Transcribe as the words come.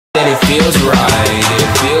feels right, it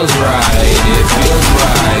feels right, it feels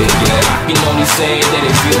right. Yeah, I can only say that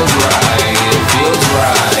it feels right, it feels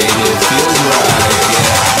right, it feels right.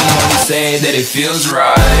 Yeah, I can only say that it feels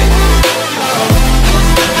right.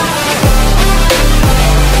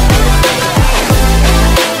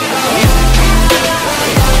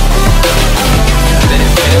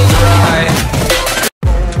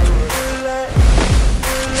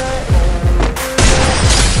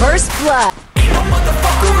 First blood. Ain't no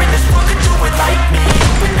motherfucker in this world can do it like me.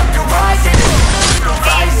 Open up your eyes and it's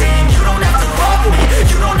rising. You don't have to love me,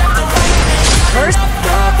 you don't have to like me. First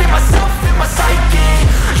love in myself, in my psyche.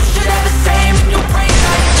 You should have the same in your brain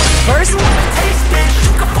like me. First if you wanna taste, bitch,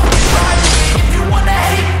 you can fucking try me. If you wanna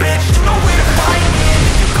hate, bitch, you know where to find me.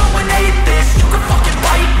 If you go and hate this, you can fucking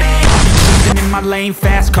bite me. In my lane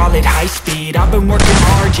fast, call it high speed. I've been working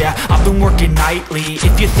hard, yeah, I've been working nightly.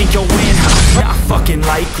 If you think you'll win, not fucking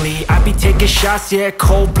likely. I be taking shots, yeah,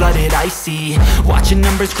 cold-blooded, icy. Watching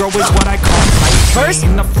numbers grow is what I call First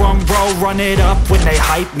in the front row, run it up when they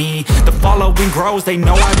hype me. The following grows, they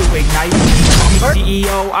know how to ignite me. Call me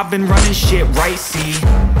CEO, I've been running shit right, see.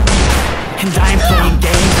 And I ain't playing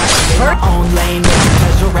games, I stay in my own lane, making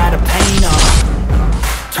pleasure out of pain,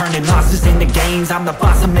 turning losses into gains, I'm the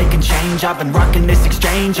boss, I'm making change. I've been rocking this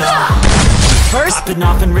exchange, First popping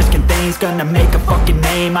off and risking things, gonna make a fucking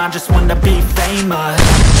name. I just wanna be famous.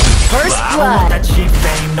 First I don't want blood. that cheap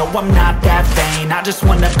fame, no I'm not that vain. I just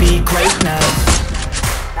wanna be greatness.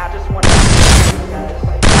 I just wanna be greatness.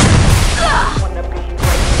 I just wanna be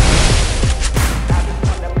greatness. I just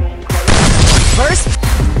wanna be greatness. First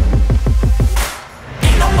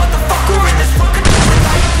Ain't no motherfucker in this world can do it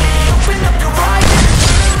like me. Open up your eyes and it's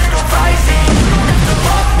a little rising. You don't have to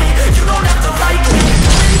love me, you don't have to like me.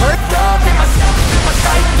 First love in myself, in my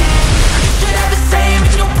psyche. You should have the same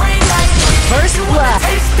in your brain like me. First if you wanna blood.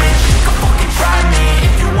 taste, bitch, you can fucking try me.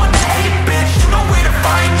 If you wanna hate, bitch, you know where to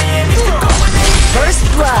find me. And if you go and hate, First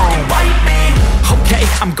blood. bite me. Okay,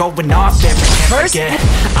 I'm going off every chance First I get.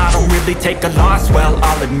 I don't really take a loss, well,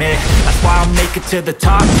 I'll admit. That's why I'll make it to the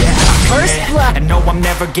top, yeah, I First commit. blood. And no, I'm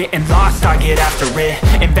never getting lost, I get after it.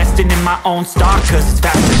 Investing in my own stock, cause it's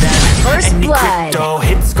faster than First any blood. crypto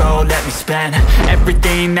hits go, let me spend.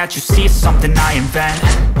 Everything that you see is something I invent.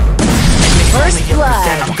 First Only a blood.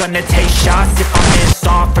 percent, I'm gonna take shots. If I miss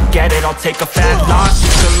all, forget it, I'll take a fat loss.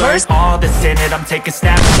 Just to learn First- all that's in it, I'm taking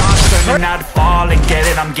snapshots. Learning how to fall and get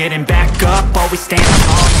it, I'm getting back up. Always stand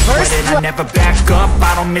tall, First sweat it, I blood. never back up.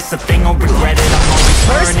 I don't miss a thing or regret it, I'm always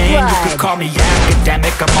First learning. You blood. could call me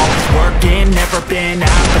academic, I'm always working. Never been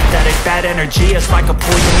apathetic, that energy is like a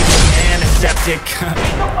poison, even antiseptic.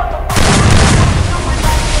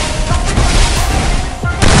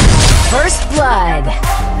 First blood.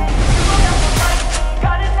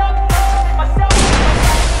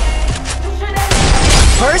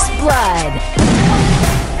 First blood.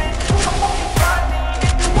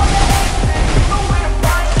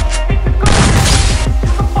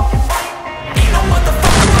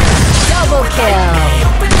 Double kill.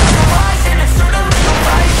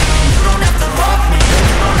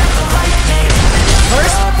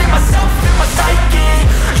 First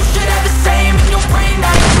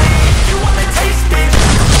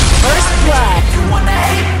First blood.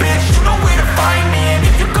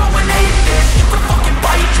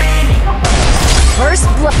 First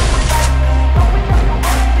blood.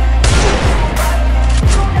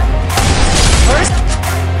 First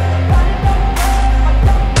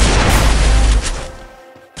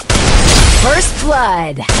First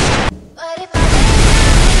blood. But if I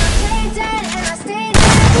stay dead and I stay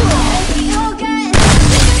dead, maybe you'll get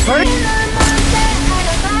First in the monster out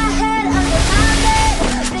of my head, under my bed.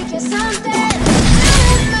 Think you're something.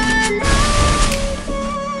 Out of my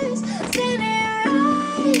nightmares, standing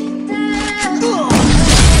right there.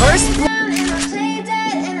 First blood. Down and I stay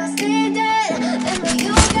dead and I stay dead, maybe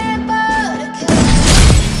you'll get bored of killing.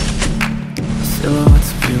 Silhouettes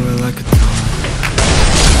of you are like a taunt.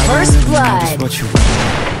 First Just blood. what you want.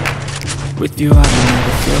 With you I don't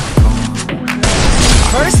ever feel calm.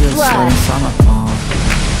 First Feel sweat blood. inside my palm.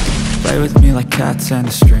 Play with me like cats and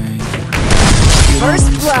a string. You don't First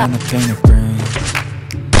understand blood. the pain it brings.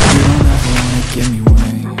 You don't ever wanna give me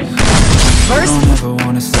wings. First You don't ever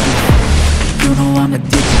wanna set me free. You know I'm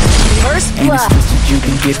addicted to you. First Ain't it blood. twisted, you've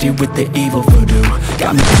been gifted with the evil voodoo.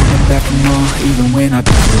 Got me coming back for more, even when I've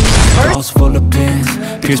been through. Balls full of pins,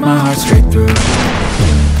 pierce my heart straight through.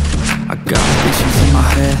 I got issues in my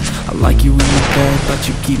head. I like you in the bed, but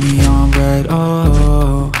you keep me on red.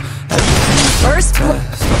 Oh, everything is like First a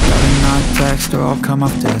test. I'd rather not text or I'll come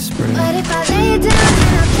off desperate. But if I lay down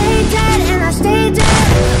and I stay dead and I stay dead,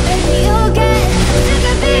 maybe you'll get sick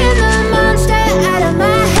of being the monster out of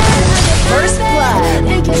my head.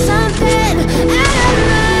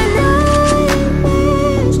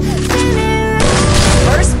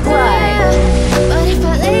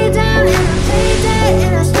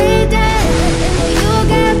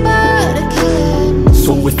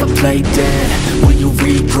 if I play dead? Will you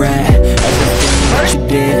regret everything that you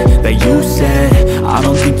did, that you said? I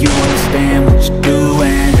don't think you understand what you're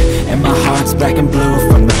doing, and my heart's black and blue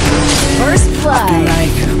from the bruising. First blood. I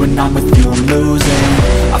feel like when I'm with you I'm losing.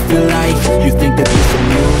 I feel like you think that this is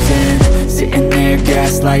amusing, sitting there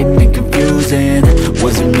gaslighting and confusing.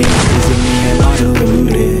 Was it me? Is it me? Am I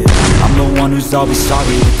deluded? I'm the one who's always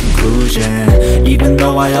sorry with conclusion, even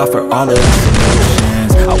though I offer all of the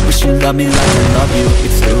solutions. I wish you loved me like I love you,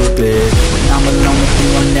 it's stupid. When I'm alone with you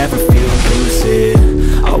I never feel lucid.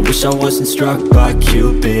 I wish I wasn't struck by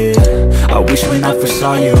Cupid. I wish when I first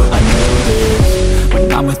saw you I knew this.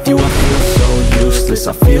 When I'm with you I feel so useless,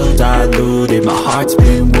 I feel diluted, my heart's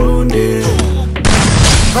been wounded.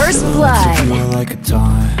 First Feel blood. like a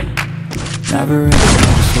taunt, never really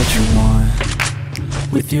know just what you want.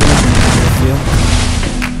 With you I never feel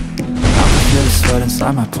calm, I can feel the sweat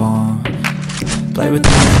inside my palm. Play with the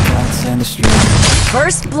cats and the street.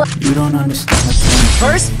 First blood. You don't understand the pain.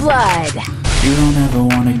 First blood. You don't ever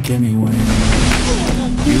wanna give me wings.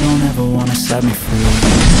 You don't ever wanna set me free.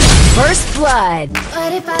 First blood.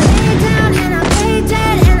 But if I lay down and I play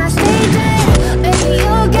dead and I stay dead, baby,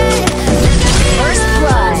 you'll get sick of me. First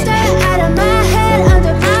blood. Stay out of my head,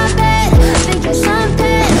 under my bed, think you're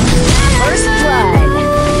something. First blood.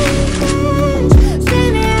 Stay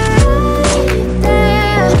me right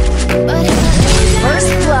there. But if I lay down First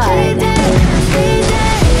and I blood. play dead and I stay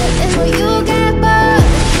dead, then will you get bored?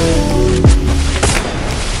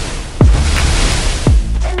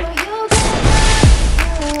 Then will you get bored?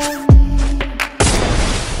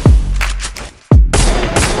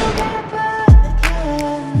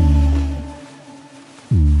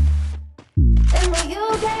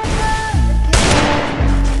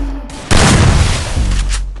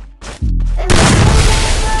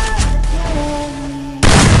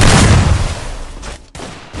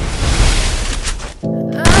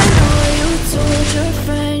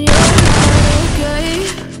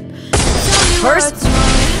 First.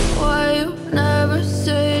 Why you never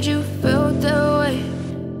said you felt that way?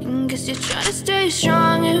 Guess you're trying to stay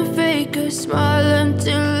strong and fake a smile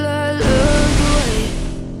until I look away.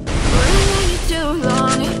 But I know you too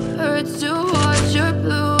long, it hurts to watch your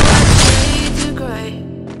blue eyes fade to gray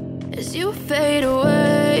as you fade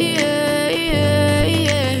away.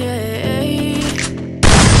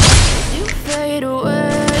 As you fade away.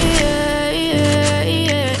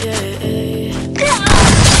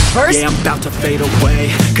 First. Yeah, I'm about to fade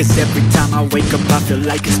away, cause every time I wake up I feel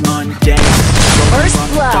like it's Monday. First All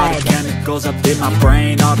the blood. chemicals up in my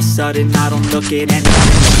brain, all of a sudden I don't look at anything the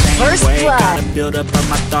same First way. blood. Got a build up of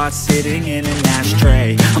my thoughts sitting in an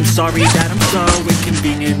ashtray. I'm sorry that I'm so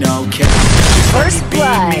inconvenient, okay? Just let First me be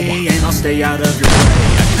blood. me and I'll stay out of your way.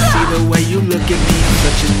 I can see the way you look at me, I'm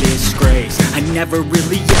such a disgrace. I never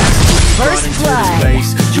really asked you brought First into blood. this place.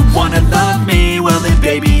 You wanna love me? Well then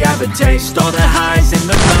baby I have a taste. All the highs and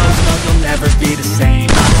the lows, no you'll never be the same.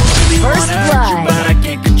 I don't really First wanna hurt you blood. but I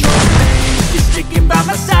can't control the pain. If you're sticking by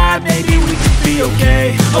my side, maybe we could be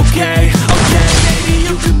okay. Okay, okay, maybe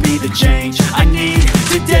you could be the change I need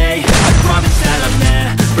today. I promise that I've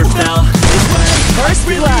never felt this way. First I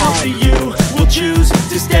really blood. hope that you will choose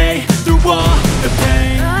to stay through all the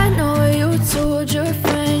pain. I know you told your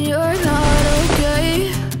friend you're not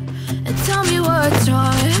okay, and tell me what's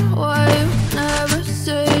wrong and why you never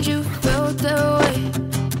said you felt that way.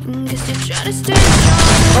 Guess you're trying to stay strong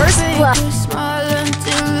and First fake blood. a smile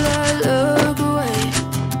until I look away.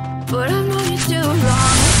 But I know you too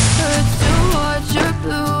long, it hurts to watch your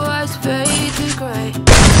blue eyes fade to gray.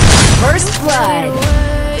 First blood.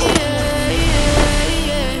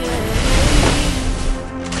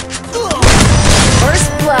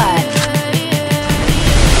 First blood.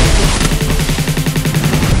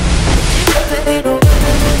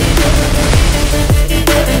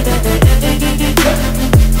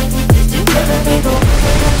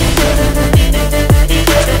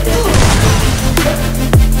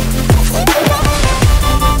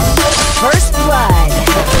 First blood.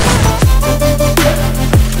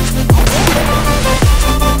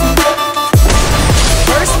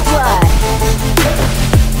 First blood.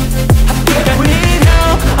 I need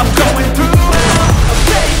help, I'm going through hell. I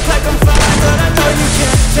fake like I'm fine, but I know you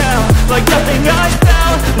can't tell. Like nothing I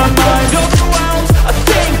found, my mind overwhelms. I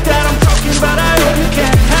think that I'm broken, but I hope you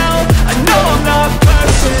can't help. I know I'm not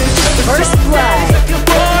perfect, but First some blood. days I feel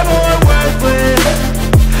far more worthless.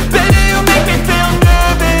 Baby, you make me feel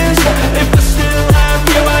nervous. If I still have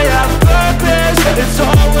you, I have purpose. It's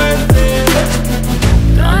all worth it.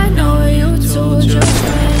 I know you told your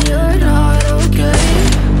friend you're not okay,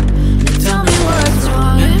 and tell me what's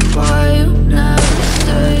wrong and why you never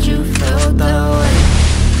said you felt that way.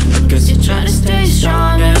 I guess you're trying to stay strong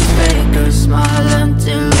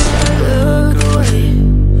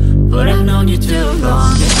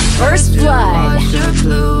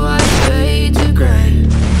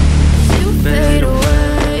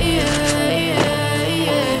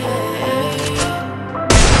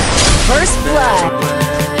blood.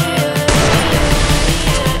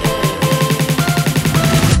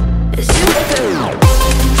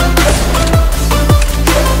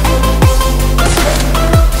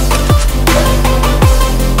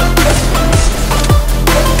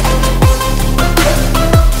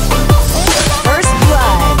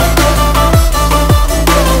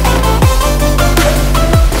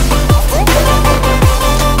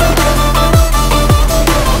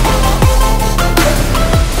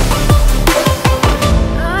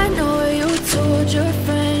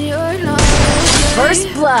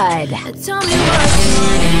 First blood. Tell me what's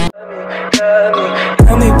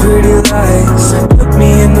Tell me pretty lies,